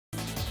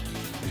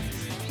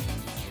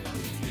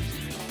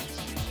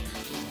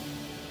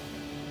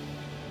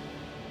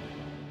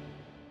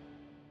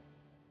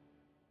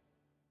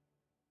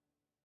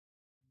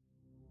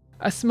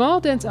A small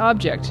dense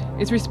object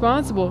is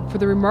responsible for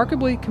the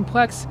remarkably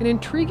complex and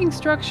intriguing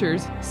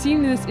structures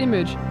seen in this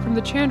image from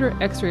the Chandra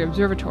X-ray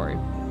Observatory.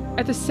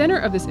 At the center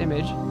of this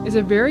image is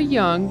a very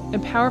young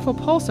and powerful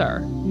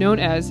pulsar known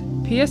as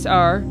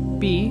PSR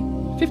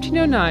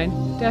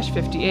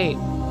B1509-58.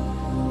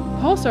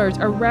 Pulsars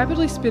are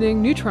rapidly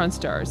spinning neutron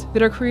stars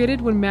that are created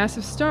when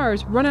massive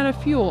stars run out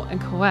of fuel and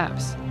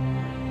collapse.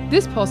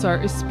 This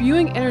pulsar is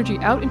spewing energy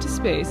out into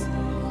space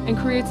and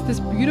creates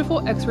this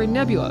beautiful X-ray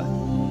nebula,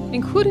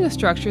 including a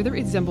structure that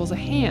resembles a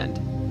hand.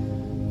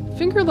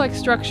 Finger-like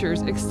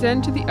structures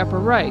extend to the upper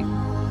right,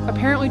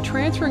 apparently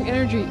transferring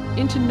energy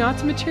into knots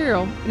of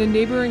material in a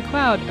neighboring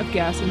cloud of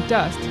gas and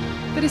dust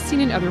that is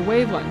seen in other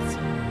wavelengths.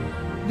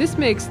 This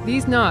makes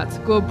these knots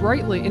glow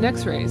brightly in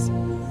X-rays,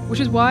 which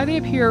is why they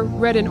appear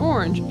red and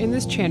orange in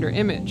this Chandra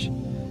image.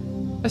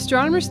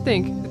 Astronomers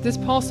think that this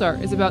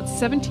pulsar is about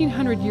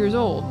 1,700 years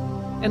old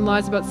and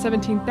lies about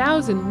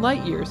 17,000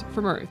 light-years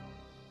from Earth.